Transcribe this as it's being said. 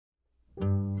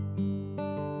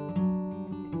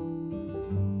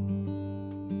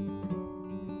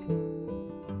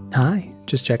Hi,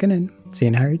 just checking in,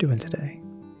 seeing how you're doing today,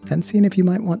 and seeing if you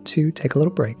might want to take a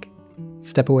little break,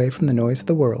 step away from the noise of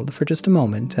the world for just a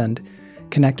moment and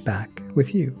connect back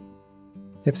with you.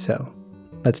 If so,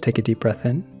 let's take a deep breath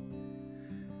in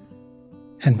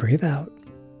and breathe out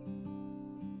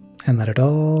and let it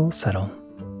all settle.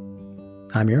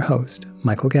 I'm your host,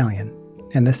 Michael Gallion,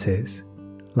 and this is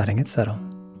Letting It Settle.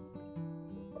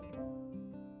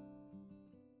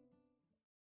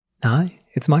 Hi,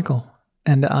 it's Michael.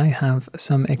 And I have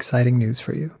some exciting news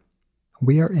for you.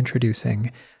 We are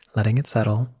introducing Letting It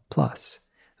Settle Plus,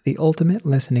 the ultimate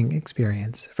listening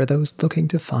experience for those looking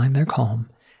to find their calm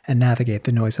and navigate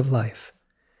the noise of life.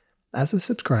 As a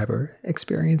subscriber,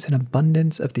 experience an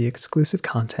abundance of the exclusive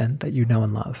content that you know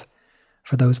and love.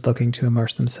 For those looking to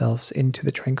immerse themselves into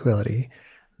the tranquility,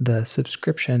 the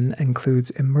subscription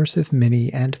includes immersive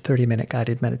mini and 30-minute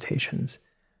guided meditations,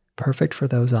 perfect for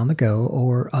those on the go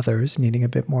or others needing a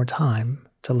bit more time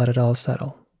to let it all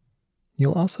settle.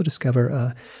 You'll also discover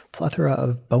a plethora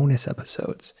of bonus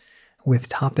episodes with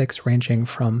topics ranging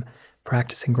from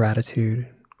practicing gratitude,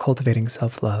 cultivating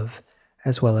self-love,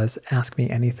 as well as Ask Me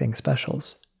Anything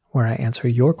specials, where I answer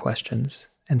your questions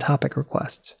and topic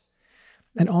requests.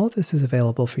 And all of this is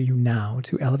available for you now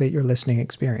to elevate your listening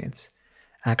experience.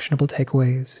 Actionable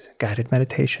takeaways, guided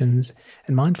meditations,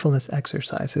 and mindfulness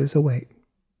exercises await.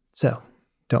 So,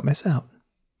 don't miss out.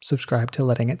 Subscribe to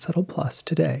Letting It Settle Plus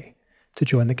today to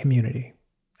join the community.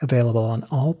 Available on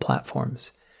all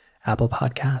platforms, Apple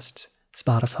Podcasts,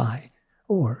 Spotify,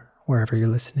 or wherever you're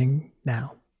listening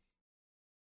now.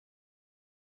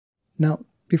 Now,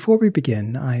 before we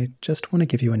begin, I just want to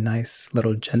give you a nice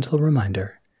little gentle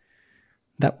reminder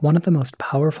that one of the most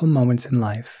powerful moments in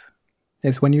life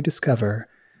is when you discover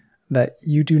that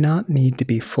you do not need to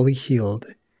be fully healed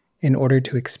in order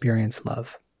to experience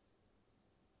love.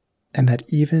 And that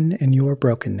even in your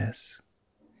brokenness,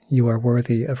 you are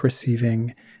worthy of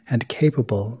receiving and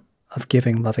capable of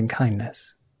giving loving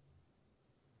kindness.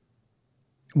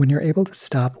 When you're able to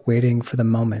stop waiting for the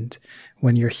moment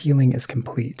when your healing is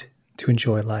complete to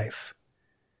enjoy life,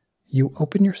 you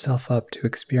open yourself up to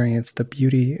experience the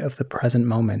beauty of the present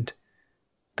moment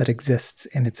that exists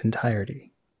in its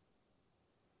entirety.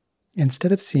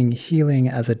 Instead of seeing healing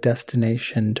as a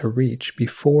destination to reach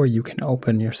before you can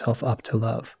open yourself up to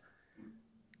love,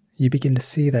 you begin to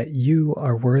see that you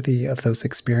are worthy of those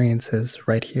experiences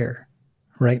right here,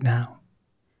 right now.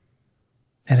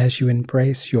 And as you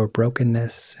embrace your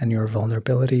brokenness and your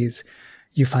vulnerabilities,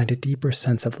 you find a deeper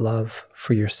sense of love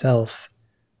for yourself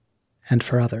and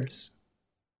for others.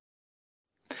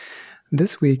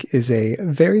 This week is a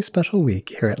very special week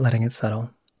here at Letting It Settle,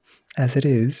 as it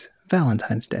is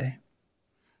Valentine's Day.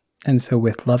 And so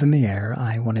with Love in the Air,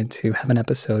 I wanted to have an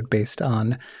episode based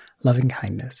on loving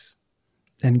kindness,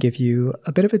 and give you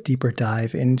a bit of a deeper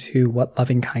dive into what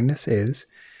loving kindness is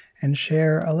and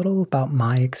share a little about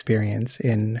my experience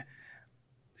in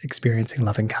experiencing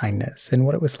loving kindness and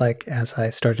what it was like as I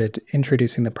started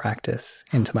introducing the practice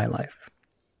into my life.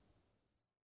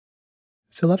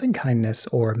 So loving kindness,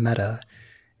 or metta,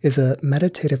 is a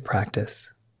meditative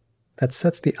practice that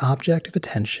sets the object of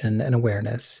attention and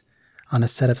awareness on a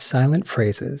set of silent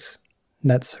phrases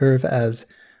that serve as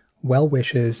well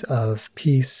wishes of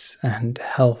peace and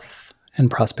health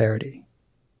and prosperity.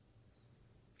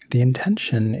 The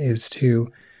intention is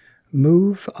to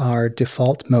move our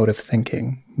default mode of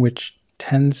thinking, which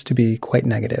tends to be quite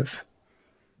negative,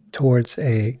 towards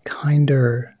a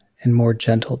kinder and more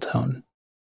gentle tone.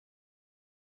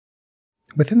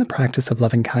 Within the practice of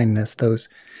loving kindness, those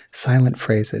silent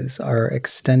phrases are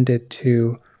extended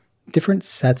to different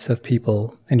sets of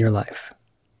people in your life.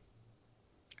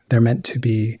 They're meant to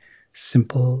be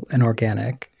simple and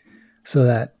organic, so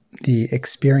that the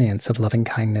experience of loving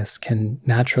kindness can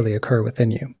naturally occur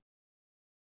within you.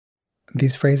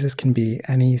 These phrases can be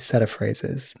any set of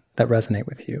phrases that resonate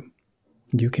with you.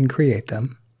 You can create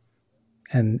them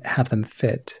and have them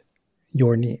fit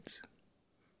your needs.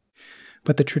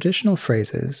 But the traditional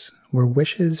phrases were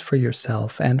wishes for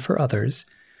yourself and for others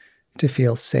to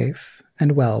feel safe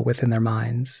and well within their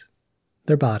minds,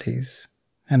 their bodies,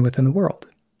 and within the world,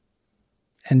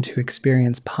 and to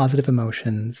experience positive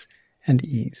emotions and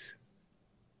ease.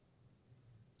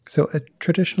 So a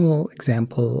traditional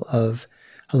example of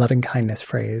a loving kindness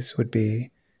phrase would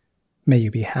be, may you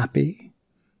be happy,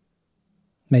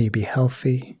 may you be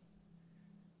healthy,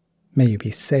 may you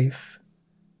be safe,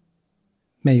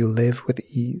 may you live with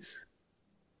ease.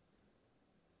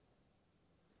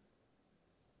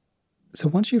 So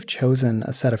once you've chosen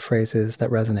a set of phrases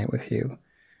that resonate with you,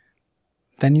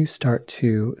 then you start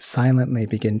to silently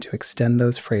begin to extend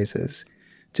those phrases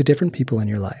to different people in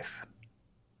your life.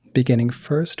 beginning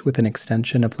first with an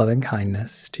extension of loving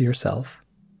kindness to yourself,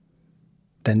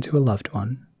 then to a loved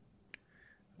one,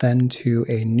 then to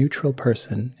a neutral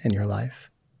person in your life,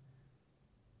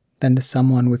 then to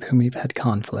someone with whom you've had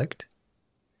conflict,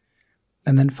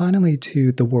 and then finally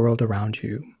to the world around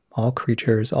you, all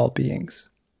creatures, all beings.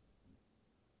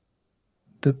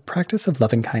 The practice of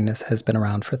loving kindness has been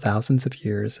around for thousands of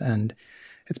years, and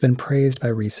it's been praised by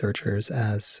researchers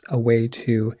as a way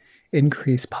to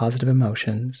increase positive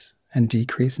emotions and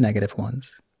decrease negative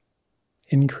ones,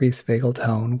 increase vagal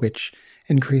tone, which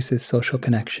increases social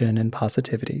connection and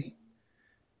positivity.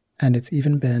 And it's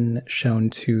even been shown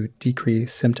to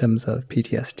decrease symptoms of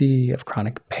PTSD, of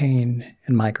chronic pain,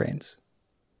 and migraines.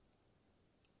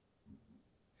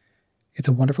 It's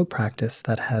a wonderful practice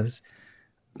that has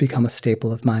become a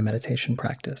staple of my meditation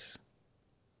practice.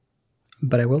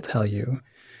 But I will tell you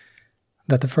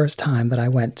that the first time that I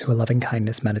went to a loving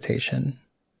kindness meditation,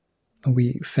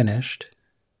 we finished,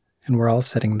 and we're all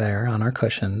sitting there on our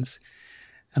cushions,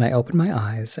 and I opened my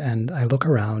eyes and I look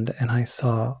around and I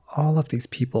saw all of these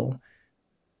people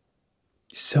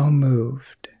so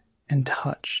moved and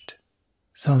touched.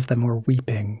 Some of them were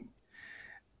weeping.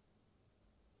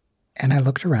 And I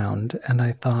looked around and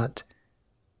I thought,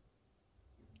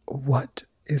 what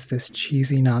is this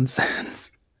cheesy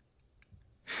nonsense?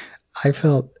 I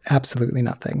felt absolutely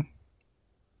nothing.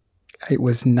 It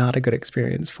was not a good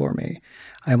experience for me.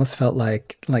 I almost felt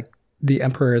like the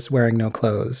emperor is wearing no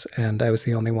clothes, and I was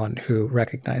the only one who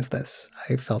recognized this.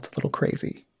 I felt a little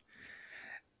crazy.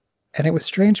 And it was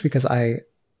strange because I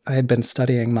had been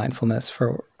studying mindfulness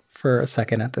for a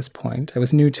second at this point. I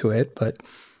was new to it, but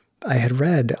I had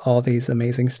read all these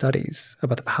amazing studies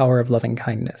about the power of loving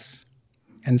kindness.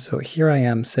 And so here I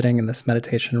am sitting in this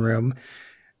meditation room,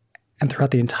 and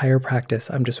throughout the entire practice,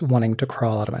 I'm just wanting to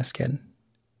crawl out of my skin.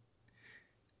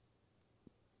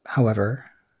 However,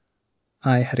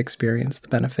 I had experienced the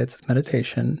benefits of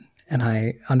meditation, and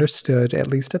I understood, at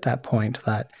least at that point,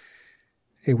 that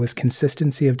it was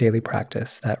consistency of daily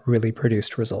practice that really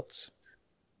produced results.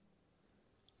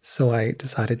 So I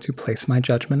decided to place my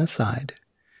judgment aside.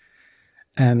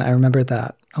 And I remember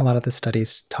that a lot of the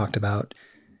studies talked about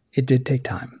it did take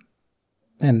time.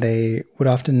 And they would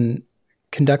often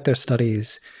conduct their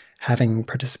studies having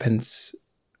participants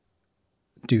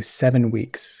do 7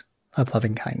 weeks of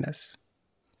loving kindness.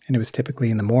 And it was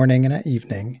typically in the morning and at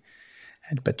evening,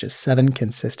 but just 7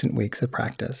 consistent weeks of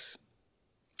practice.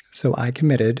 So I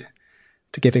committed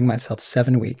to giving myself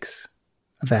 7 weeks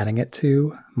of adding it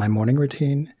to my morning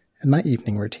routine and my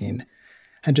evening routine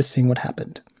and just seeing what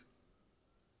happened.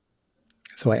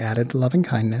 So I added the loving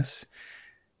kindness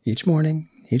each morning,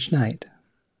 each night.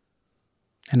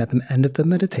 And at the end of the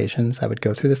meditations, I would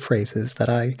go through the phrases that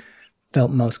I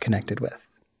felt most connected with.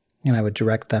 And I would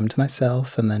direct them to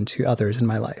myself and then to others in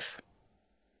my life.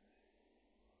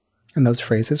 And those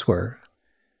phrases were,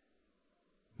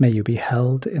 may you be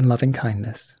held in loving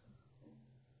kindness.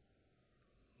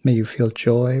 May you feel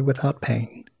joy without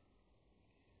pain.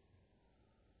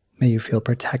 May you feel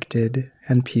protected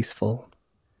and peaceful.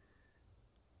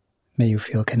 May you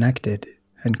feel connected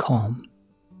and calm.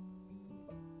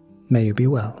 May you be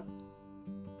well.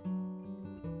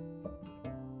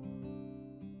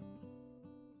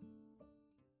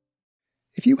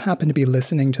 If you happen to be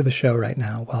listening to the show right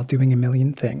now while doing a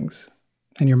million things,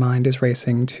 and your mind is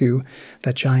racing to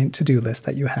that giant to-do list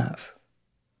that you have,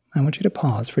 I want you to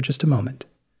pause for just a moment.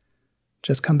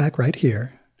 Just come back right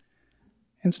here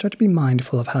and start to be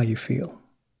mindful of how you feel.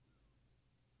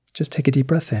 Just take a deep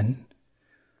breath in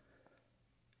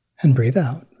and breathe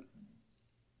out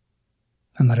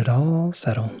and let it all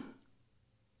settle.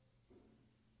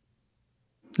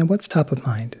 Now, what's top of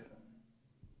mind?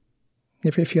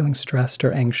 If you're feeling stressed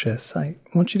or anxious, I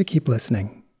want you to keep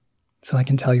listening so I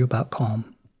can tell you about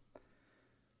Calm.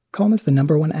 Calm is the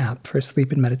 #1 app for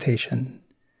sleep and meditation,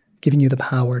 giving you the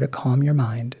power to calm your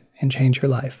mind and change your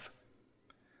life.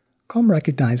 Calm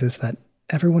recognizes that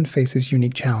everyone faces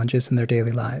unique challenges in their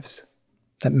daily lives,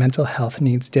 that mental health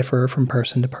needs differ from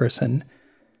person to person,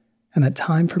 and that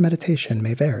time for meditation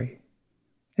may vary.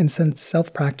 And since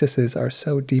self-practices are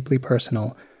so deeply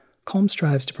personal, Calm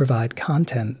strives to provide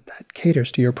content that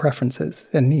caters to your preferences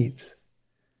and needs.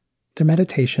 Their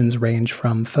meditations range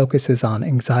from focuses on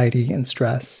anxiety and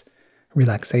stress,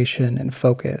 relaxation and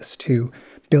focus, to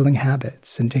building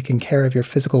habits and taking care of your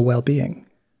physical well-being.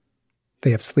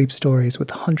 They have sleep stories with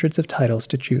hundreds of titles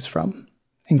to choose from,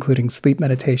 including sleep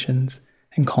meditations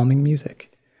and calming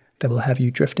music that will have you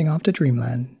drifting off to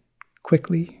dreamland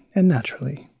quickly and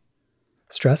naturally.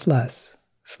 Stress less,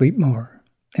 sleep more,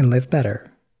 and live better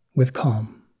with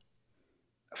Calm.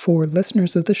 For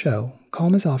listeners of the show,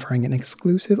 Calm is offering an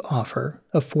exclusive offer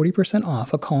of 40%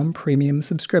 off a Calm premium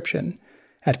subscription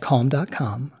at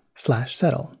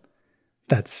calm.com/settle.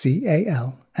 That's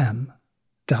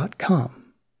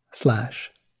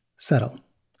CALM.com/settle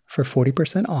for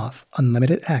 40% off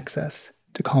unlimited access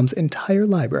to Calm's entire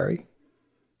library.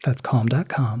 That's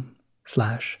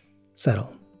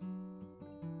calm.com/settle.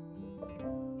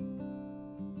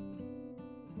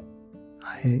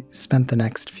 I spent the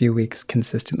next few weeks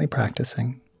consistently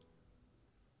practicing,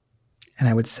 and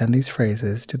I would send these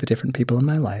phrases to the different people in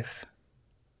my life.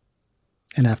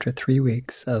 And after 3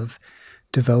 weeks of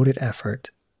devoted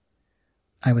effort,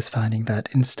 I was finding that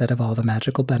instead of all the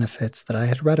magical benefits that I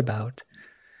had read about,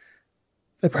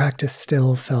 the practice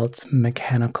still felt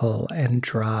mechanical and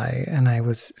dry, and I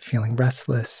was feeling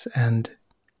restless. And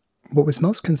what was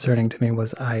most concerning to me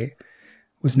was I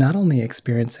was not only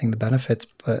experiencing the benefits,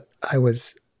 but I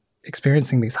was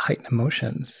experiencing these heightened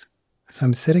emotions. So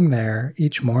I'm sitting there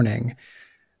each morning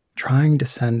trying to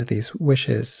send these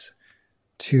wishes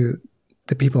to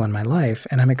the people in my life,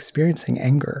 and I'm experiencing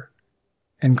anger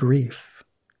and grief.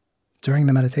 During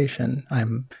the meditation,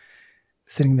 I'm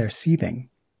sitting there seething,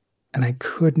 and I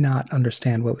could not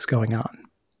understand what was going on.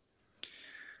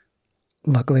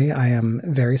 Luckily, I am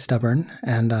very stubborn,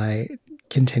 and I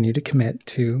continue to commit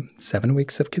to 7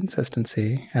 weeks of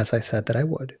consistency, as I said that I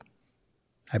would.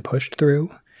 I pushed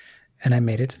through, and I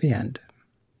made it to the end.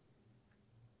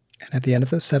 And at the end of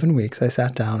those 7 weeks, I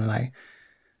sat down and I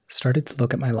started to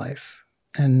look at my life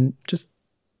and just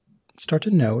start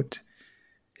to note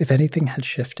if anything had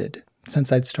shifted since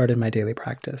I'd started my daily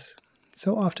practice.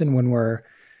 So often when we're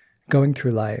going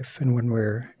through life and when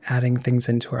we're adding things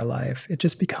into our life, it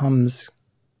just becomes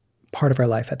part of our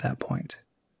life at that point.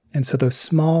 And so those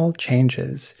small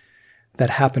changes that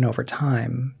happen over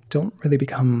time don't really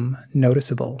become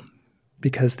noticeable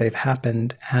because they've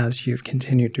happened as you've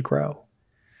continued to grow.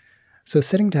 So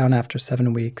sitting down after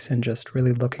 7 weeks and just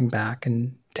really looking back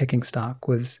and taking stock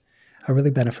was a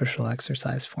really beneficial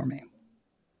exercise for me.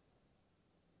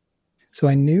 So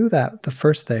I knew that the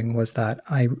first thing was that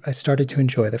I started to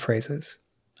enjoy the phrases.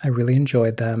 I really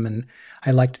enjoyed them, and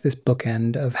I liked this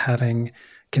bookend of having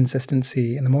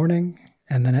consistency in the morning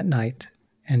and then at night,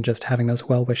 and just having those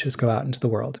well wishes go out into the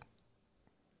world.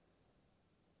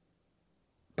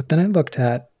 But then I looked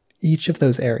at each of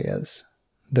those areas,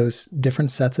 those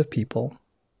different sets of people,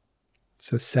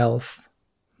 so self,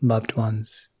 loved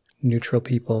ones, neutral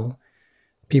people,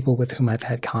 people with whom I've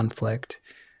had conflict,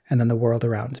 and then the world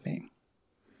around me.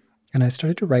 And I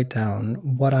started to write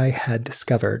down what I had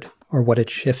discovered or what had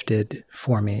shifted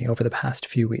for me over the past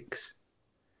few weeks.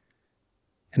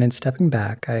 And in stepping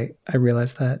back, I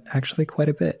realized that actually quite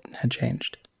a bit had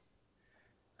changed.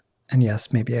 And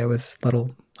yes, maybe I was a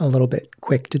little bit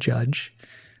quick to judge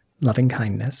loving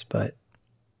kindness, but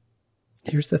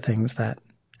here's the things that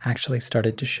actually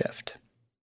started to shift.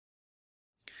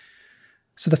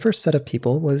 So the first set of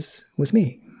people was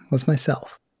me, was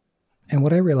myself. And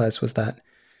what I realized was that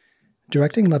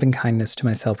directing loving kindness to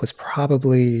myself was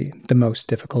probably the most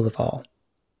difficult of all.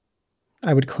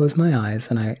 I would close my eyes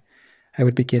and I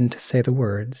would begin to say the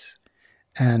words,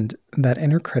 and that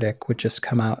inner critic would just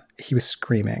come out. He was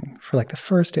screaming for like the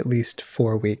first at least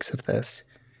 4 weeks of this.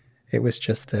 It was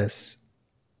just this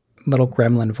little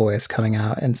gremlin voice coming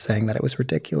out and saying that it was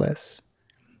ridiculous.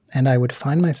 And I would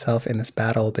find myself in this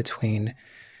battle between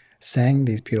saying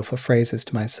these beautiful phrases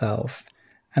to myself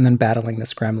and then battling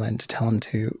this gremlin to tell him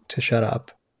to shut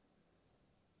up.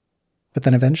 But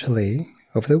then eventually,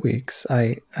 over the weeks,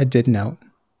 I did note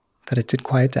that it did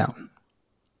quiet down,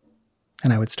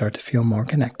 and I would start to feel more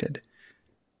connected.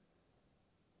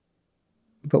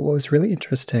 But what was really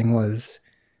interesting was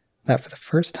that for the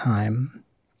first time,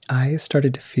 I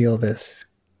started to feel this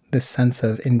sense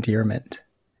of endearment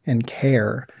and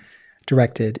care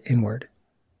directed inward.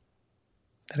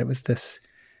 That it was this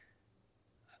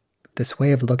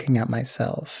way of looking at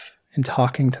myself and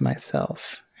talking to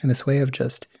myself, and this way of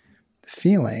just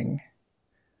feeling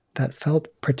that felt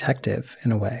protective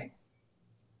in a way.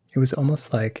 It was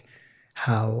almost like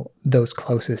how those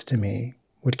closest to me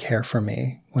would care for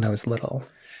me when I was little,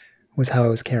 was how I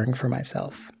was caring for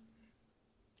myself.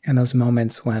 And those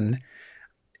moments when,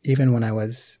 even when I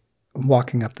was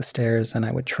walking up the stairs and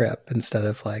I would trip, instead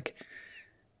of like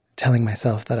telling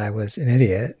myself that I was an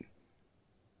idiot,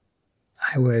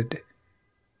 I would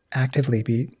actively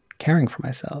be caring for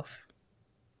myself.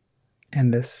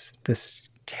 And this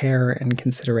care and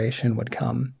consideration would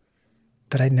come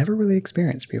that I'd never really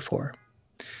experienced before.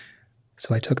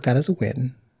 So I took that as a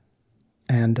win.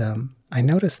 And I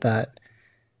noticed that,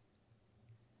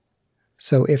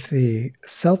 so if the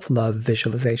self-love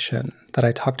visualization that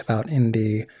I talked about in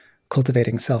the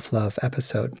Cultivating Self-Love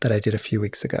episode that I did a few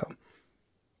weeks ago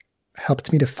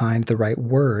helped me to find the right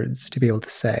words to be able to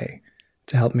say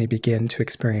to help me begin to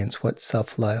experience what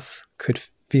self-love could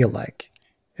feel like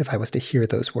if I was to hear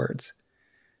those words.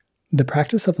 The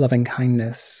practice of loving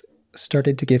kindness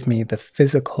started to give me the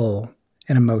physical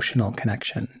and emotional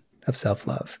connection of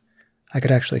self-love. I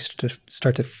could actually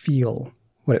start to feel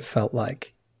what it felt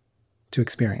like to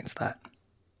experience that.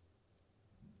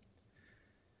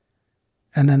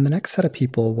 And then the next set of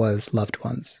people was loved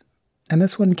ones. And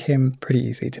this one came pretty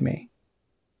easy to me.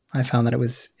 I found that it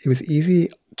was easy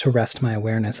to rest my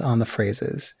awareness on the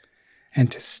phrases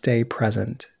and to stay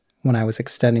present when I was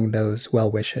extending those well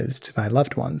wishes to my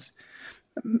loved ones,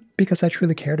 because I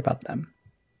truly cared about them.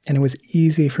 And it was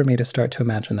easy for me to start to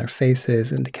imagine their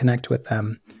faces and to connect with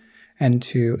them and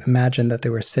to imagine that they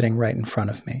were sitting right in front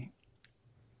of me.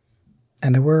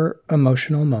 And there were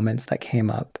emotional moments that came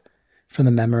up from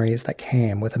the memories that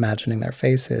came with imagining their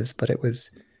faces, but it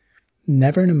was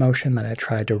never an emotion that I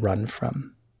tried to run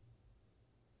from.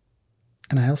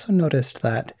 And I also noticed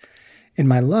that in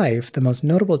my life, the most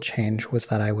notable change was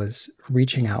that I was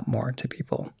reaching out more to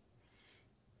people.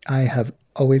 I have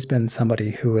always been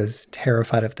somebody who was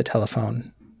terrified of the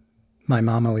telephone. My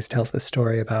mom always tells this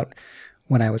story about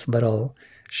when I was little,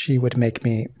 she would make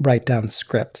me write down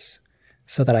scripts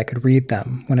so that I could read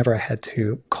them whenever I had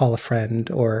to call a friend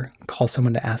or call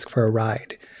someone to ask for a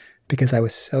ride, because I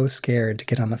was so scared to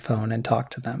get on the phone and talk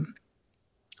to them.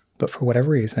 But for whatever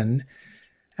reason,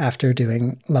 after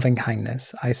doing loving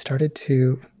kindness, I started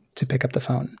to pick up the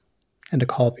phone and to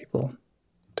call people,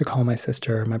 to call my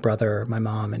sister, my brother, my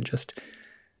mom, and just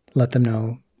let them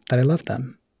know that I loved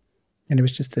them. And it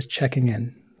was just this checking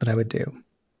in that I would do.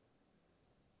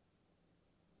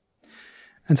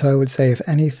 And so I would say, if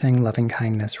anything, loving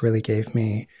kindness really gave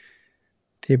me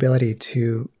the ability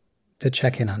to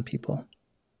check in on people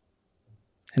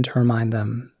and to remind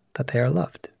them that they are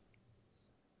loved.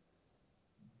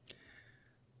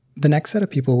 The next set of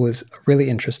people was really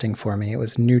interesting for me. It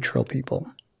was neutral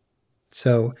people.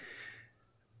 So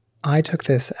I took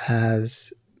this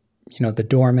as, the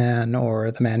doorman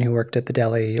or the man who worked at the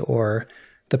deli or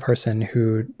the person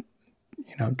who,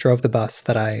 drove the bus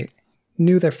that I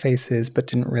knew their faces but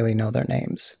didn't really know their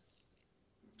names.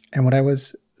 And what I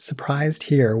was surprised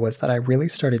here was that I really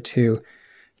started to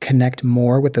connect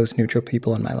more with those neutral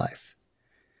people in my life.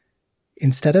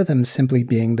 Instead of them simply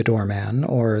being the doorman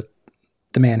or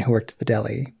the man who worked at the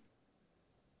deli,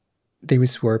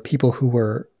 these were people who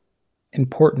were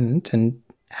important and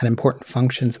had important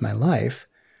functions in my life.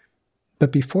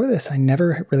 But before this, I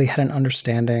never really had an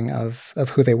understanding of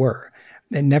who they were.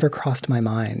 It never crossed my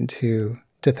mind to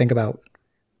think about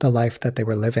the life that they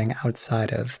were living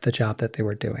outside of the job that they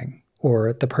were doing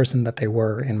or the person that they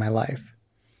were in my life.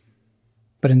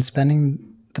 But in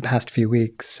spending the past few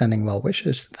weeks sending well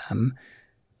wishes to them,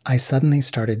 I suddenly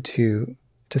started to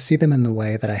see them in the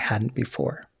way that I hadn't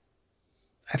before.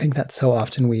 I think that so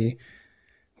often we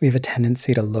have a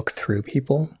tendency to look through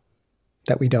people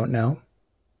that we don't know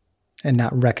and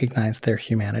not recognize their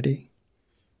humanity.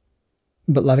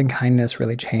 But loving kindness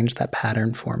really changed that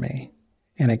pattern for me.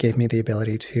 And it gave me the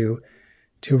ability to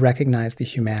recognize the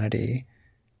humanity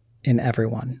in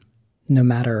everyone, no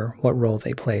matter what role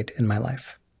they played in my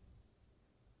life.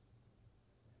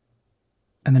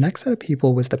 And the next set of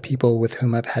people was the people with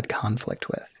whom I've had conflict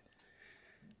with.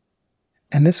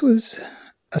 And this was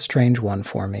a strange one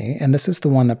for me, and this is the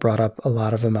one that brought up a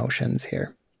lot of emotions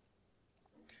here.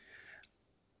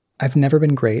 I've never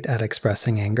been great at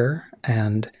expressing anger,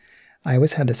 and I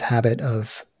always had this habit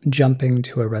of jumping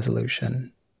to a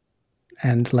resolution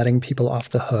and letting people off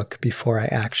the hook before I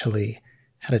actually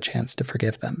had a chance to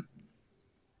forgive them.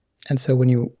 And so when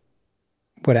you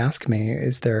would ask me,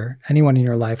 is there anyone in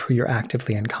your life who you're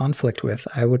actively in conflict with,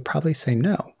 I would probably say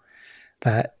no.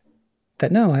 That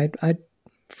no, I'd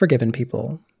forgiven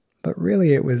people, but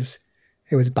really it was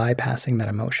bypassing that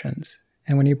emotions.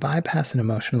 And when you bypass an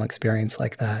emotional experience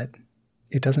like that,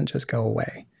 it doesn't just go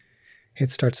away. It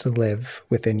starts to live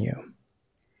within you.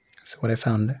 So what I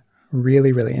found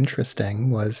really, really interesting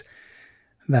was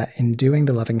that in doing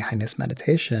the loving kindness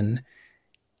meditation,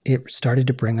 it started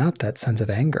to bring up that sense of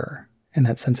anger and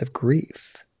that sense of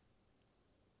grief.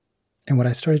 And what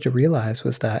I started to realize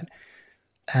was that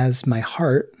as my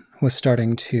heart was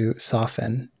starting to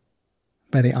soften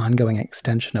by the ongoing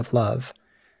extension of love,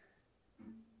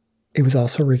 it was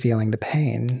also revealing the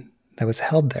pain that was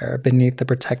held there beneath the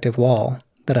protective wall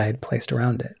that I had placed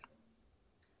around it.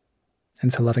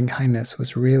 And so loving kindness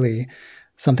was really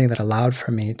something that allowed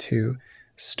for me to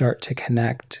start to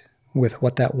connect with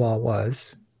what that wall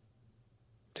was,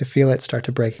 to feel it start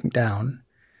to breaking down,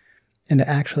 and to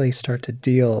actually start to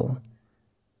deal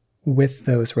with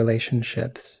those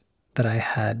relationships that I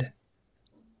had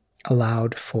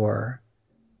allowed for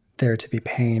there to be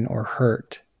pain or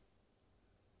hurt.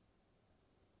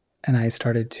 And I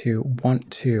started to want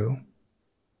to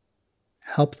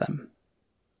help them,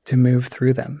 to move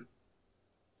through them,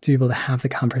 to be able to have the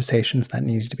conversations that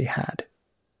needed to be had.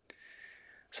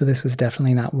 So this was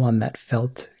definitely not one that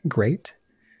felt great,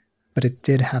 but it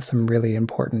did have some really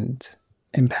important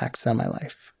impacts on my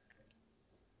life.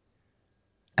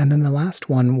 And then the last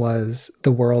one was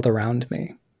the world around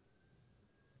me.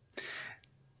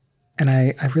 And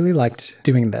I really liked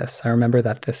doing this. I remember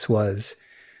that this was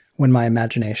when my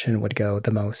imagination would go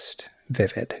the most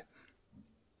vivid.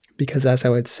 Because as I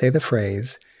would say the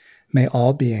phrase, "May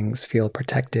all beings feel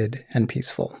protected and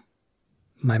peaceful,"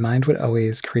 my mind would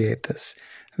always create this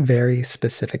very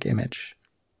specific image.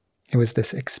 It was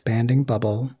this expanding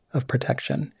bubble of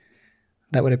protection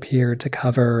that would appear to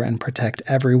cover and protect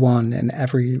everyone and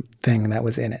everything that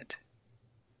was in it.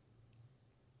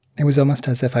 It was almost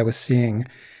as if I was seeing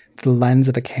the lens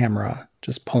of a camera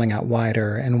just pulling out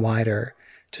wider and wider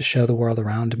to show the world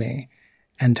around me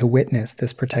and to witness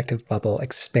this protective bubble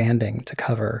expanding to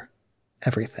cover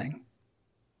everything.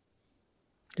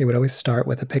 It would always start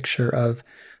with a picture of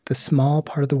the small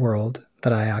part of the world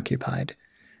that I occupied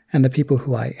and the people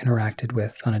who I interacted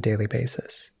with on a daily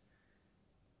basis.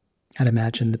 I'd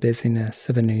imagine the busyness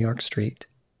of a New York street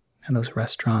and those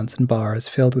restaurants and bars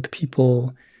filled with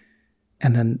people,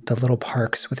 and then the little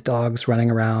parks with dogs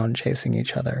running around chasing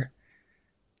each other.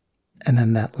 And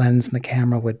then that lens in the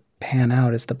camera would pan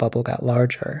out as the bubble got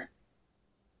larger,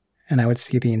 and I would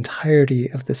see the entirety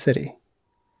of the city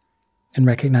and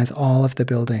recognize all of the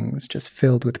buildings just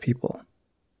filled with people,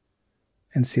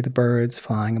 and see the birds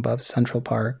flying above Central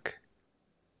Park.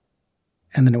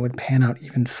 And then it would pan out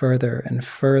even further and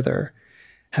further,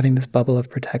 having this bubble of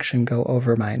protection go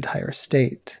over my entire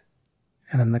state,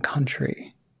 and then the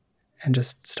country, and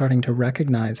just starting to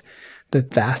recognize the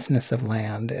vastness of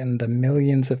land and the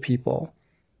millions of people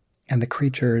and the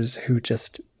creatures who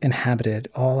just inhabited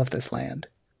all of this land.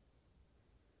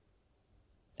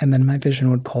 And then my vision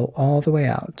would pull all the way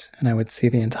out, and I would see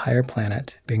the entire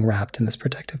planet being wrapped in this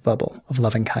protective bubble of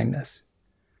loving kindness.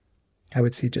 I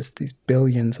would see just these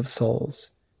billions of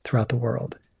souls throughout the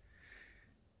world.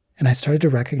 And I started to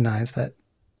recognize that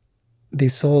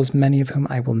these souls, many of whom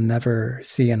I will never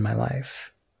see in my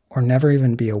life, or never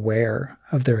even be aware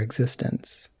of their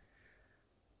existence,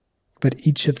 but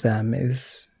each of them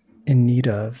is in need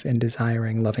of and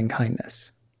desiring loving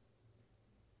kindness.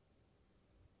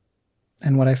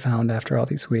 And what I found after all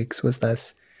these weeks was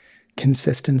this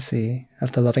consistency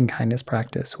of the loving kindness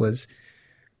practice was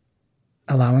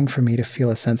allowing for me to feel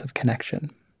a sense of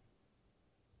connection.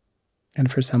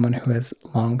 And for someone who has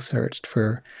long searched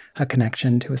for a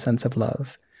connection to a sense of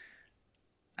love,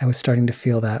 I was starting to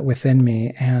feel that within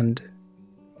me and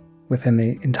within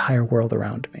the entire world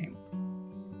around me.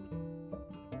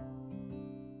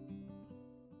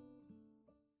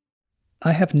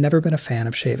 I have never been a fan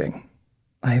of shaving.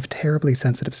 I have terribly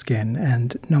sensitive skin,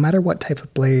 and no matter what type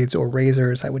of blades or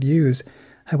razors I would use,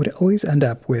 I would always end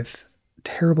up with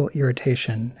terrible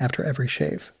irritation after every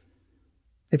shave.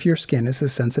 If your skin is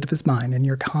as sensitive as mine and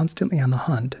you're constantly on the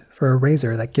hunt for a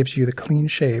razor that gives you the clean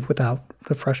shave without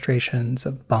the frustrations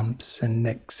of bumps and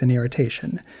nicks and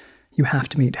irritation, you have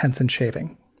to meet Henson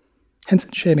Shaving.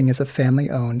 Henson Shaving is a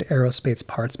family-owned aerospace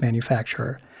parts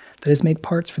manufacturer that has made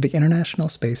parts for the International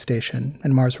Space Station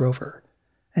and Mars rover,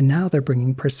 and now they're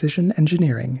bringing precision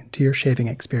engineering to your shaving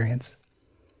experience.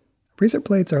 Razor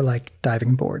blades are like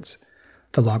diving boards.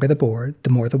 The longer the board, the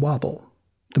more the wobble.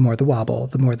 The more the wobble,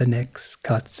 the more the nicks,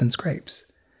 cuts, and scrapes.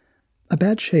 A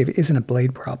bad shave isn't a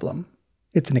blade problem.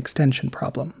 It's an extension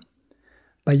problem.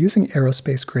 By using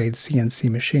aerospace-grade CNC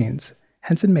machines,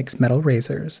 Henson makes metal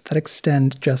razors that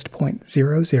extend just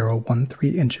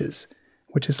 0.0013 inches,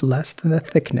 which is less than the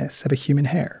thickness of a human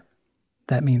hair.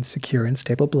 That means secure and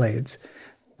stable blades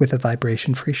with a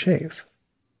vibration-free shave.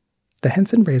 The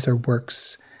Henson razor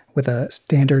works with a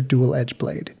standard dual-edge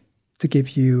blade to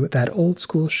give you that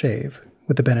old-school shave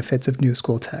with the benefits of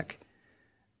new-school tech.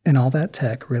 And all that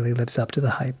tech really lives up to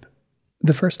the hype.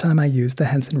 The first time I used the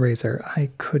Henson razor, I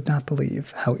could not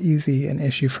believe how easy and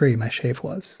issue-free my shave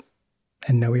was,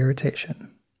 and no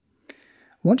irritation.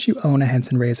 Once you own a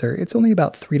Henson razor, it's only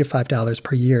about $3 to $5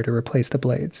 per year to replace the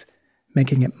blades,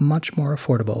 making it much more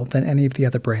affordable than any of the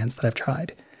other brands that I've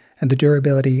tried, and the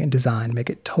durability and design make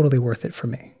it totally worth it for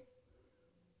me.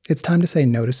 It's time to say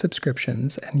no to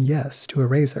subscriptions and yes to a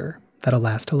razor that'll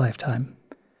last a lifetime.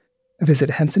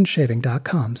 Visit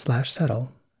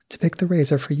hensonshaving.com/settle to pick the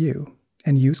razor for you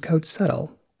and use code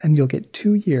SETTLE and you'll get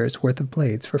 2 years worth of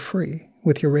blades for free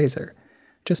with your razor.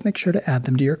 Just make sure to add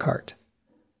them to your cart.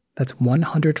 That's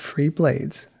 100 free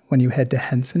blades when you head to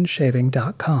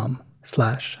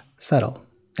hensonshaving.com/settle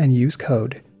and use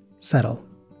code SETTLE.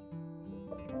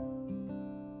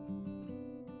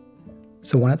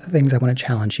 So one of the things I want to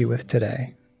challenge you with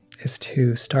today is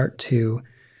to start to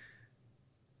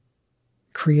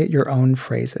create your own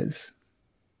phrases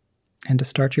and to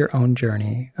start your own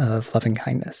journey of loving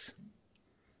kindness.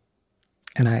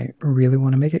 And I really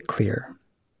want to make it clear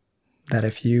that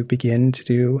if you begin to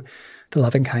do the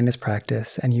loving kindness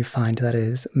practice and you find that it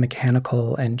is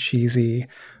mechanical and cheesy,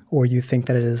 or you think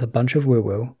that it is a bunch of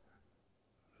woo-woo,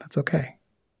 that's okay.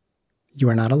 You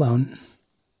are not alone.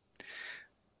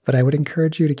 But I would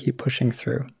encourage you to keep pushing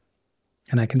through.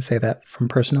 And I can say that from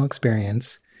personal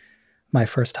experience, my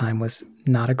first time was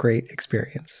not a great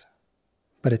experience,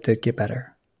 but it did get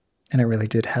better. And it really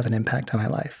did have an impact on my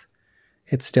life.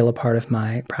 It's still a part of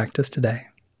my practice today,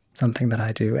 something that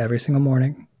I do every single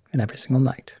morning and every single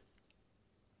night.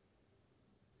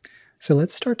 So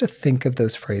let's start to think of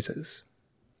those phrases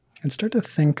and start to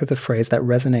think of the phrase that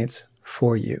resonates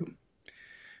for you,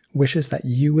 wishes that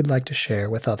you would like to share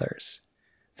with others.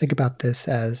 Think about this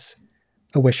as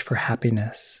a wish for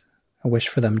happiness, a wish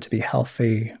for them to be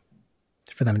healthy,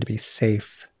 for them to be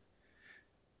safe,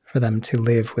 for them to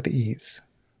live with ease.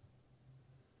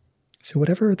 So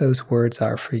whatever those words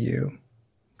are for you,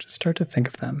 just start to think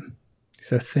of them.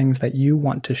 These are things that you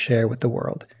want to share with the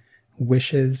world,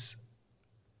 wishes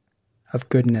of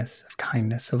goodness, of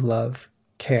kindness, of love,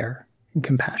 care, and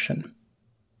compassion.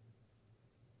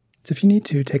 So if you need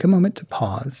to, take a moment to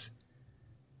pause.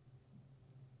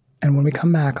 And when we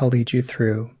come back, I'll lead you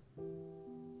through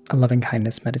a loving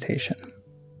kindness meditation.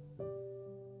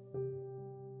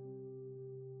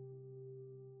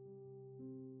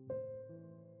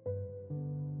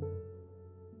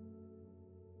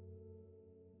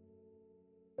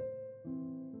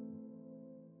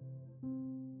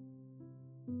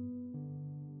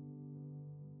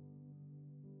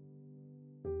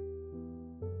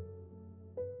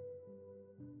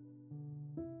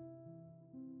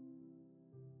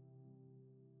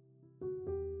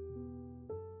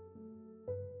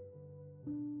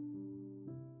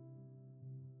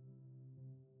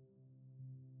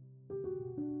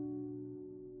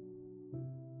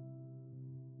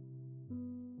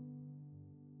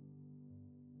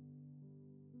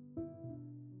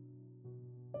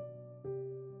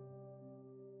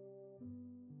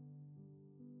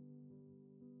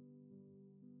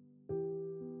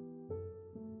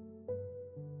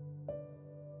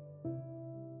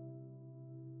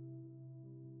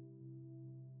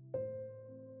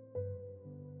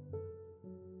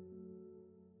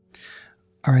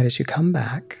 All right, as you come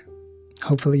back,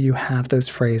 hopefully you have those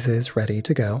phrases ready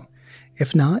to go.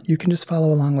 If not, you can just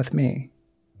follow along with me.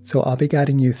 So I'll be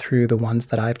guiding you through the ones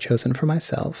that I've chosen for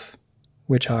myself,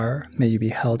 which are, may you be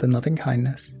held in loving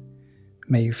kindness,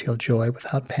 may you feel joy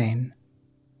without pain,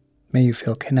 may you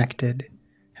feel connected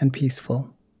and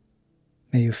peaceful,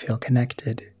 may you feel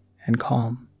connected and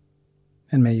calm,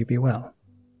 and may you be well.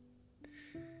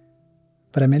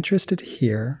 But I'm interested to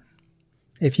hear,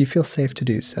 if you feel safe to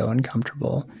do so and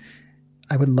comfortable,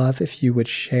 I would love if you would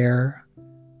share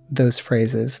those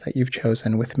phrases that you've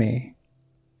chosen with me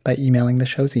by emailing the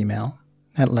show's email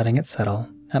at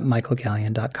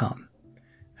lettingitsettle@michaelgallion.com.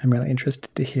 I'm really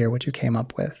interested to hear what you came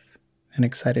up with and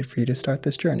excited for you to start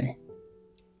this journey.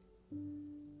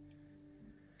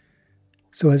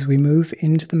 So as we move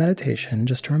into the meditation,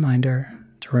 just a reminder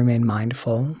to remain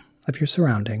mindful of your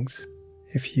surroundings.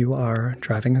 If you are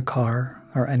driving a car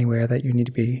or anywhere that you need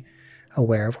to be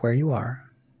aware of where you are,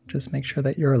 just make sure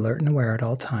that you're alert and aware at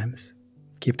all times.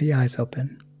 Keep the eyes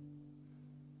open.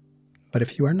 But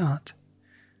if you are not,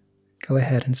 go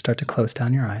ahead and start to close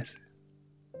down your eyes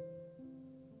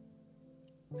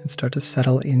and start to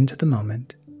settle into the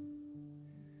moment,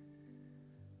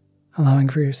 allowing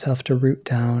for yourself to root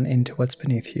down into what's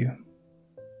beneath you,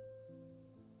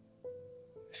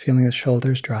 feeling the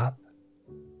shoulders drop,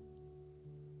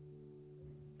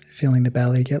 feeling the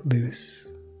belly get loose,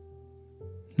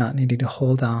 not needing to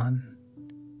hold on.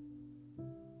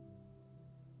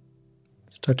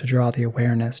 Start to draw the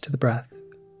awareness to the breath,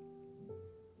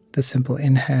 the simple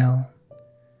inhale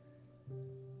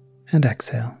and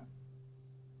exhale.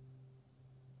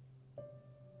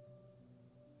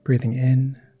 Breathing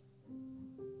in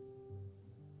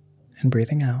and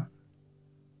breathing out.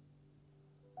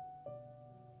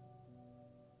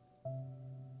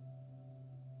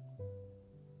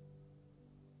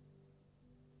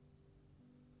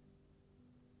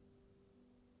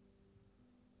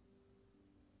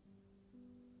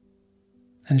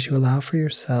 And as you allow for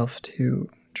yourself to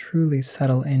truly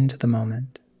settle into the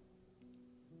moment,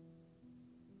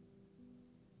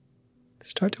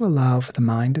 start to allow for the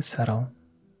mind to settle,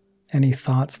 any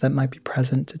thoughts that might be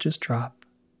present to just drop,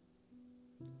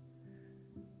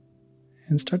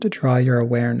 and start to draw your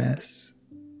awareness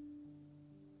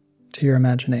to your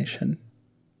imagination,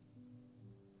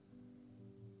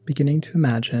 beginning to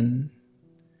imagine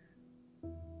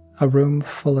a room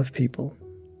full of people,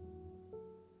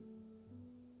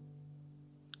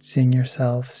 seeing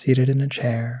yourself seated in a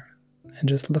chair and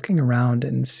just looking around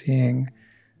and seeing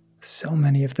so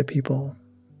many of the people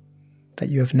that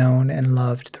you have known and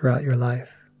loved throughout your life.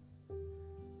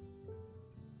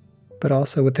 But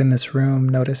also within this room,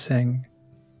 noticing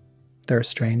there are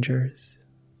strangers.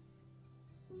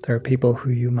 There are people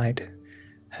who you might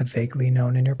have vaguely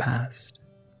known in your past.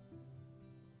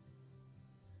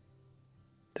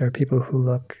 There are people who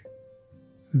look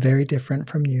very different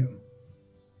from you.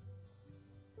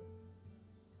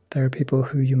 There are people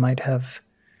who you might have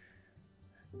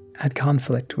had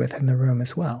conflict with in the room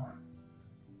as well.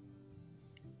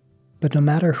 But no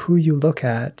matter who you look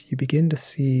at, you begin to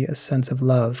see a sense of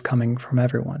love coming from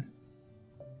everyone.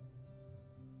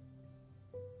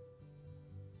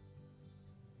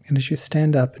 And as you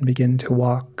stand up and begin to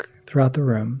walk throughout the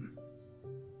room,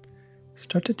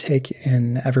 start to take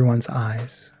in everyone's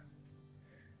eyes,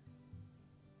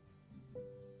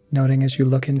 noting as you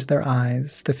look into their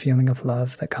eyes the feeling of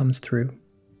love that comes through.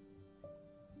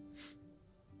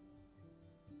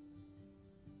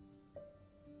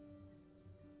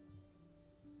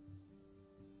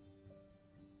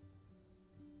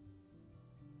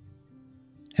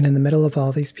 And in the middle of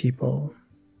all these people,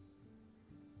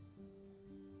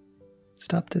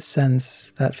 stop to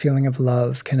sense that feeling of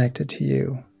love connected to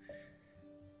you.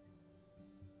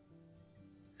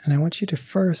 And I want you to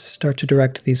first start to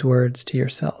direct these words to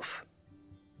yourself,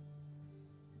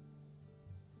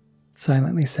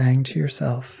 silently saying to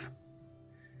yourself,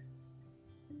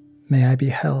 "May I be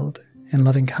held in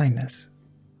loving kindness.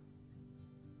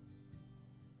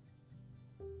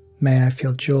 May I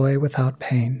feel joy without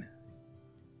pain.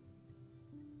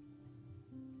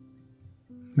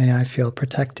 May I feel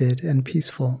protected and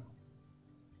peaceful.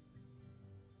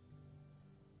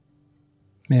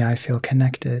 May I feel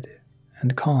connected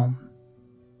and calm.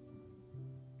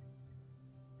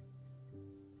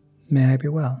 May I be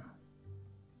well."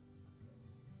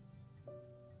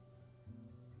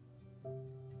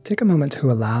 Take a moment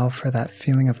to allow for that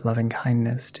feeling of loving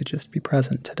kindness to just be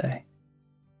present today.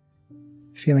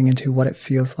 Feeling into what it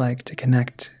feels like to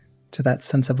connect to that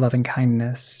sense of loving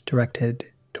kindness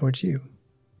directed towards you.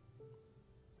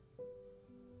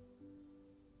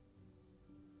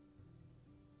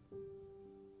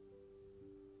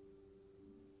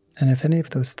 And if any of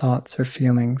those thoughts or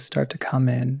feelings start to come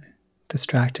in,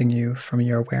 distracting you from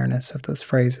your awareness of those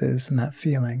phrases and that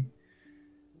feeling,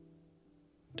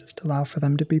 just allow for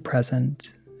them to be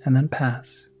present and then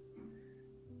pass,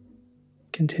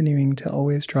 continuing to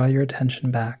always draw your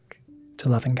attention back to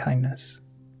loving kindness.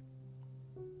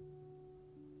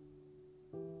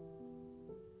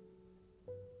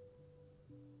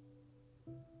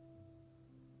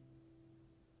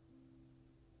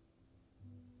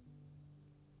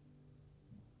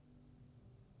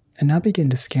 And now begin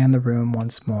to scan the room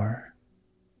once more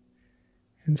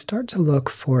and start to look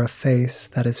for a face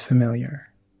that is familiar,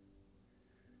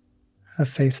 a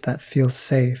face that feels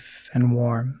safe and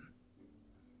warm,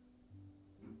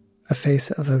 a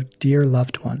face of a dear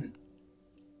loved one.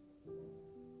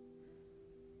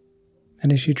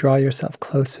 And as you draw yourself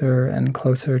closer and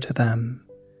closer to them,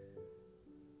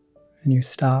 and you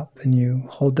stop and you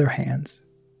hold their hands,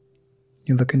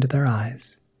 you look into their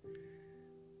eyes,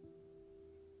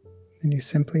 and you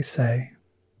simply say,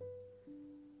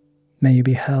 "May you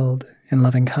be held in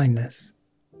loving kindness.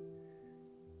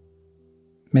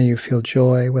 May you feel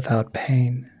joy without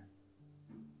pain.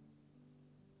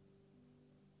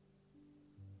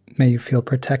 May you feel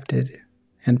protected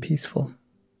and peaceful.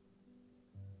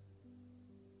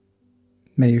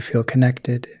 May you feel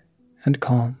connected and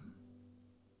calm.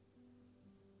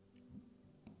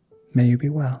 May you be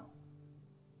well."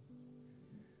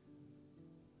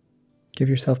 Give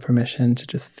yourself permission to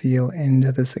just feel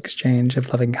into this exchange of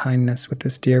loving kindness with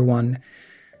this dear one,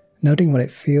 noting what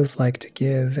it feels like to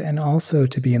give and also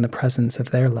to be in the presence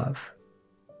of their love.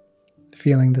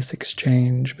 Feeling this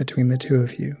exchange between the two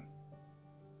of you,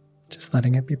 just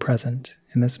letting it be present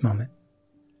in this moment.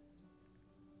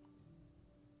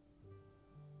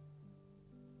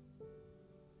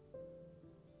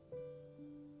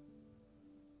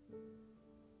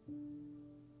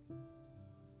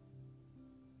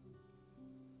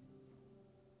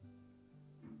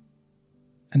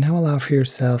 And now allow for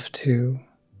yourself to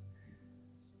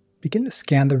begin to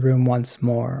scan the room once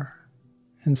more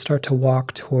and start to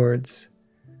walk towards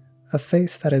a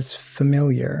face that is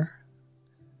familiar,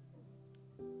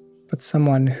 but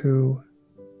someone who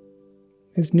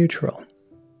is neutral.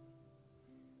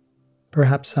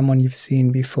 Perhaps someone you've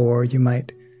seen before. You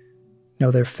might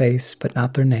know their face, but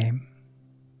not their name.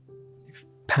 You've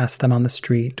passed them on the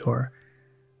street or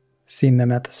seen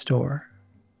them at the store.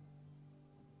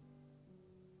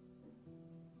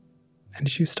 And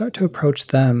as you start to approach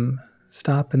them,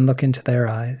 stop and look into their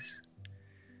eyes.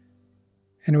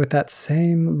 And with that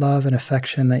same love and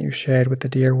affection that you shared with the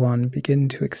dear one, begin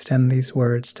to extend these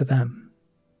words to them.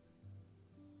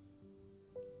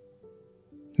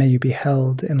 May you be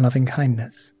held in loving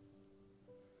kindness.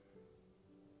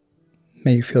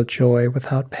 May you feel joy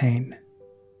without pain.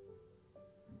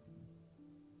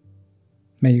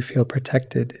 May you feel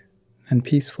protected and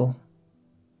peaceful.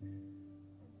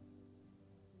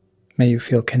 May you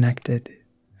feel connected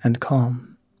and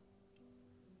calm.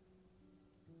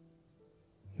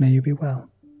 May you be well.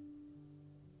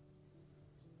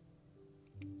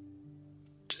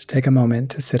 Just take a moment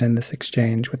to sit in this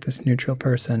exchange with this neutral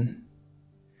person,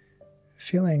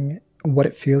 feeling what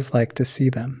it feels like to see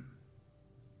them,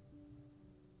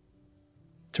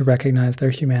 to recognize their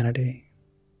humanity,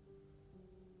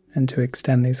 and to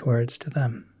extend these words to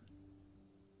them.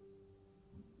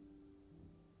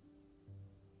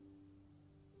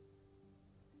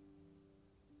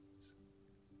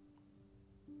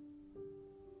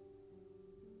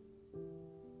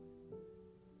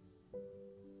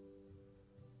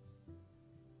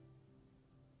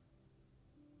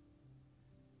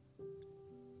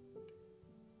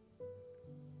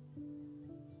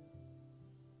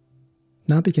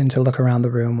 Now begin to look around the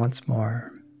room once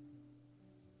more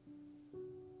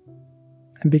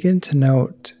and begin to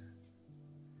note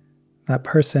that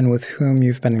person with whom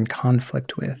you've been in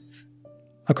conflict with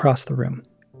across the room.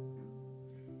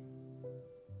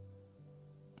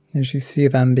 As you see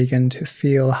them, begin to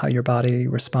feel how your body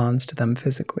responds to them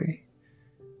physically.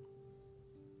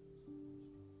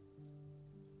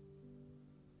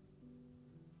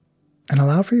 And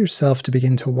allow for yourself to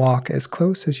begin to walk as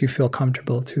close as you feel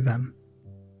comfortable to them.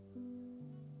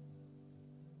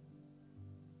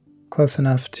 Close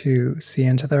enough to see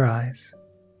into their eyes,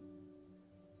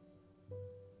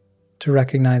 to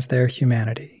recognize their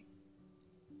humanity.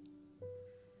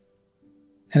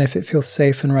 And if it feels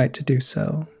safe and right to do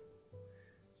so,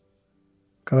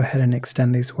 go ahead and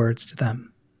extend these words to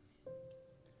them.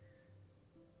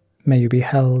 May you be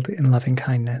held in loving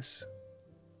kindness.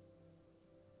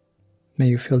 May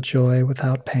you feel joy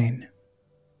without pain.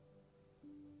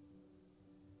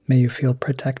 May you feel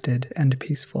protected and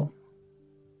peaceful.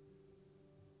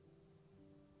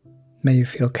 May you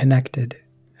feel connected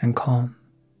and calm.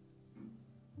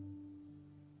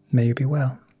 May you be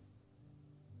well.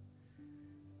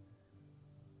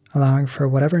 Allowing for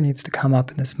whatever needs to come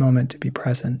up in this moment to be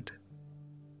present.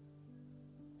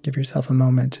 Give yourself a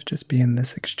moment to just be in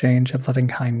this exchange of loving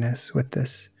kindness with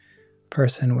this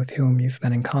person with whom you've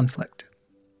been in conflict.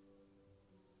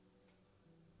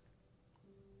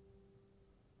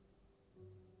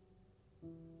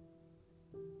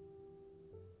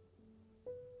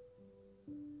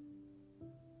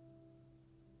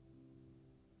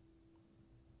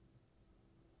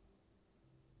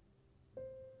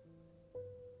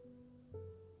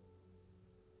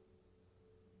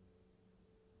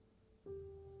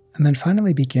 And then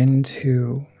finally begin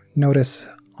to notice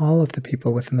all of the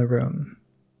people within the room.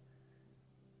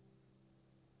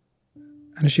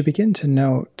 And as you begin to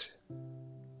note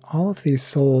all of these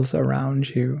souls around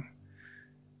you,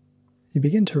 you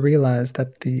begin to realize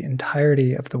that the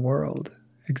entirety of the world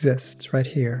exists right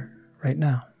here, right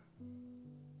now.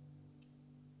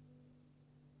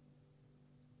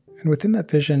 And within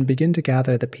that vision, begin to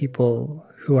gather the people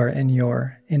who are in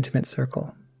your intimate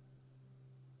circle.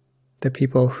 The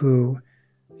people who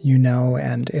you know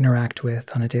and interact with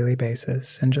on a daily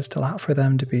basis, and just allow for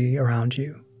them to be around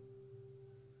you.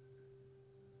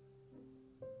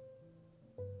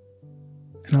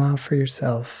 And allow for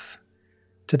yourself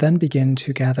to then begin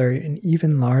to gather an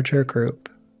even larger group,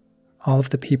 all of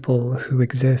the people who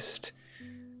exist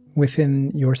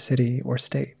within your city or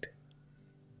state.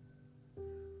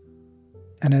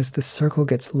 And as the circle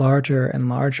gets larger and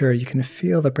larger, you can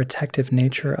feel the protective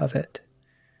nature of it.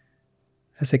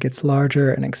 As it gets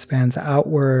larger and expands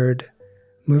outward,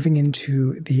 moving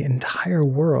into the entire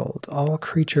world, all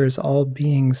creatures, all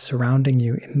beings surrounding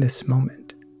you in this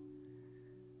moment.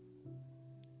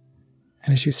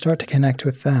 And as you start to connect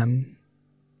with them,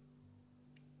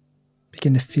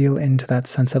 begin to feel into that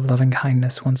sense of loving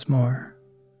kindness once more,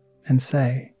 and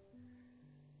say,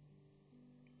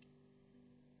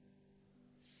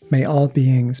 may all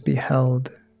beings be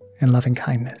held in loving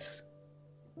kindness.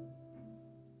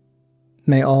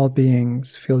 May all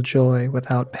beings feel joy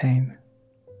without pain.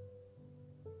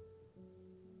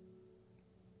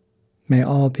 May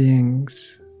all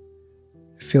beings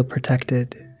feel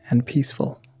protected and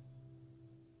peaceful.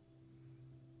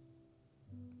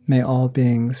 May all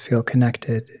beings feel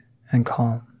connected and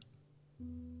calm.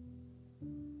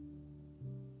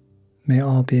 May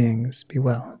all beings be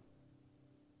well.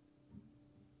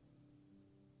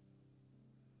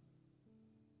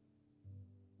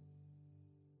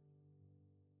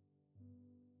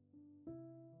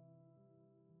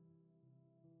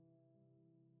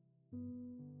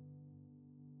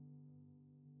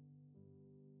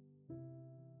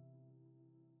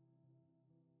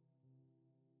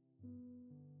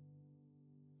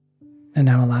 And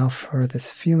now allow for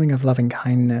this feeling of loving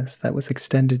kindness that was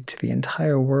extended to the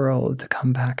entire world to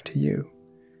come back to you.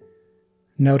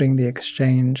 Noting the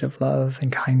exchange of love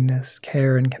and kindness,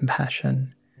 care and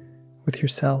compassion with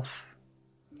yourself,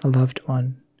 a loved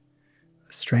one,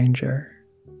 a stranger,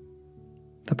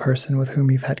 the person with whom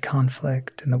you've had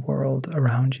conflict in the world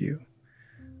around you.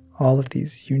 All of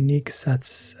these unique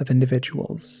sets of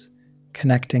individuals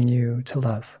connecting you to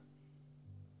love.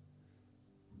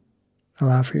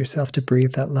 Allow for yourself to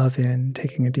breathe that love in,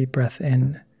 taking a deep breath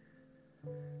in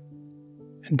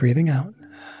and breathing out.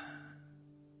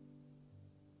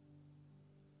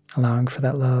 Allowing for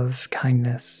that love,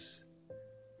 kindness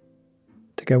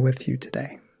to go with you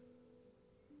today.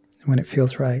 And when it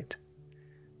feels right,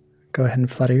 go ahead and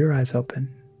flutter your eyes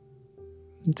open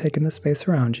and take in the space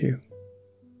around you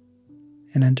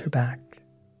and enter back,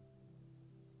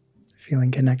 feeling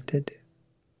connected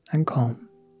and calm.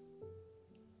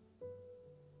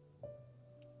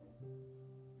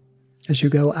 As you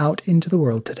go out into the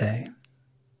world today,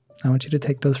 I want you to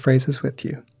take those phrases with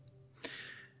you.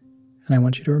 And I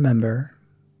want you to remember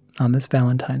on this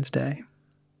Valentine's Day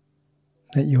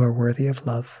that you are worthy of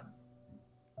love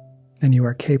and you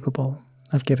are capable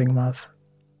of giving love.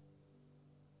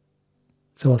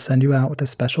 So I'll send you out with a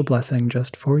special blessing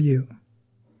just for you.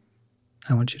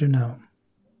 I want you to know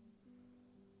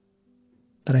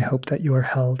that I hope that you are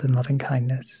held in loving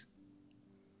kindness,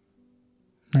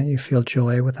 that you feel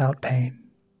joy without pain,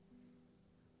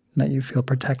 that you feel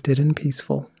protected and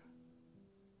peaceful,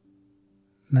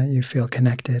 that you feel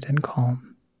connected and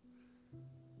calm.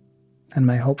 And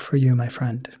my hope for you, my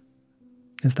friend,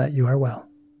 is that you are well.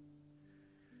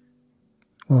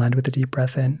 We'll end with a deep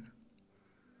breath in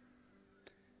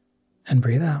and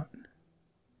breathe out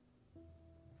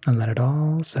and let it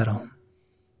all settle.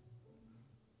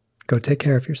 Go take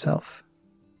care of yourself,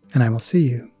 and I will see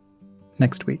you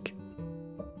next week.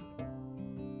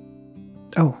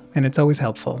 Oh, and it's always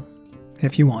helpful,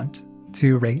 if you want,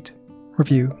 to rate,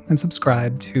 review, and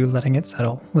subscribe to Letting It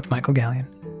Settle with Michael Gallion,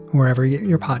 wherever you get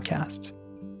your podcasts.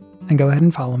 And go ahead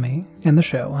and follow me and the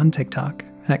show on TikTok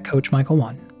at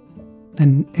CoachMichael1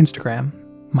 and Instagram,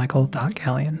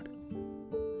 Michael.Gallion.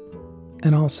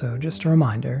 And also, just a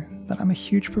reminder that I'm a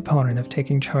huge proponent of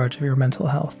taking charge of your mental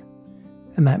health.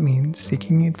 And that means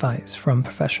seeking advice from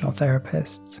professional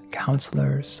therapists,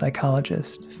 counselors,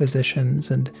 psychologists, physicians,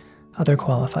 and other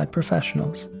qualified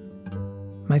professionals.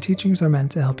 My teachings are meant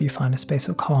to help you find a space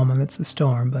of calm amidst the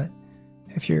storm, but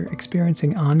if you're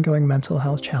experiencing ongoing mental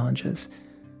health challenges,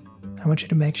 I want you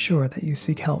to make sure that you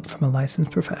seek help from a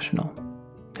licensed professional.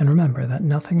 And remember that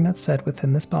nothing that's said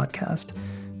within this podcast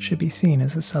should be seen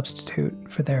as a substitute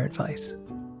for their advice.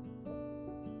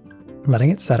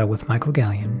 Letting It Settle with Michael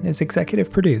Gallion is executive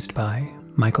produced by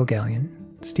Michael Gallion,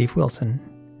 Steve Wilson,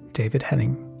 David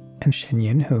Henning, and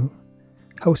Shinyin Hu.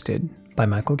 Hosted by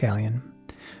Michael Gallion.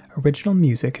 Original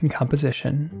music and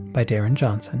composition by Darren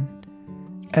Johnson.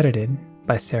 Edited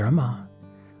by Sarah Ma.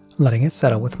 Letting It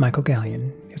Settle with Michael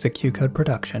Gallion is a Q-Code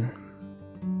production.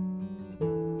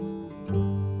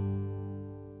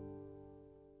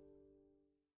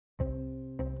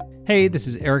 Hey, this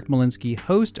is Eric Molinsky,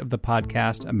 host of the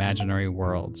podcast Imaginary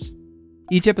Worlds.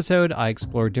 Each episode, I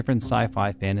explore different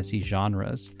sci-fi fantasy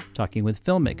genres, talking with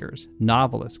filmmakers,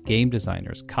 novelists, game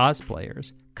designers,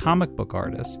 cosplayers, comic book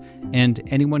artists, and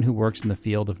anyone who works in the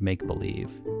field of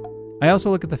make-believe. I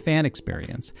also look at the fan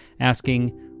experience, asking,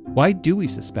 why do we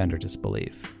suspend our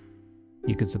disbelief?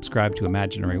 You can subscribe to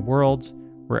Imaginary Worlds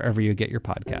wherever you get your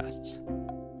podcasts.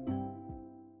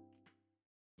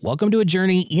 Welcome to a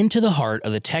journey into the heart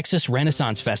of the Texas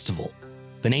Renaissance Festival,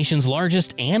 the nation's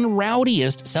largest and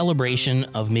rowdiest celebration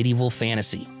of medieval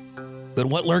fantasy. But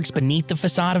what lurks beneath the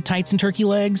facade of tights and turkey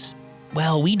legs?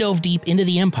 Well, we dove deep into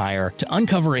the Empire to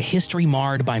uncover a history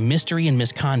marred by mystery and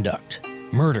misconduct,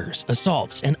 murders,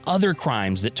 assaults, and other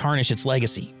crimes that tarnish its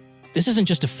legacy. This isn't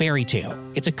just a fairy tale,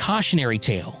 it's a cautionary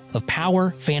tale of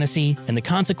power, fantasy, and the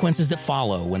consequences that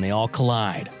follow when they all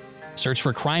collide. Search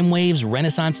for Crime Waves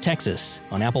Renaissance Texas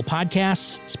on Apple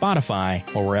Podcasts, Spotify,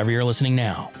 or wherever you're listening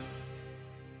now.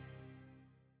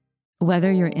 Whether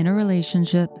you're in a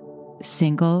relationship,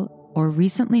 single, or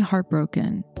recently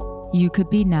heartbroken, you could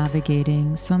be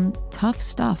navigating some tough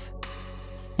stuff.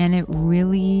 And it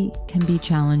really can be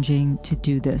challenging to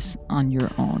do this on your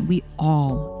own. We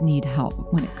all need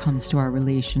help when it comes to our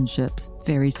relationships,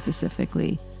 very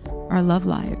specifically, our love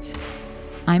lives.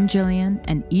 I'm Jillian,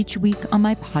 and each week on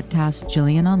my podcast,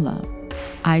 Jillian on Love,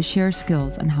 I share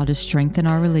skills on how to strengthen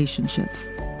our relationships,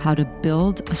 how to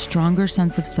build a stronger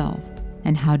sense of self,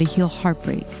 and how to heal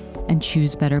heartbreak and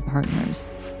choose better partners.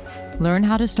 Learn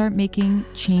how to start making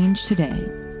change today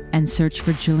and search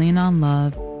for Jillian on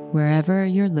Love wherever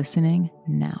you're listening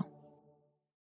now.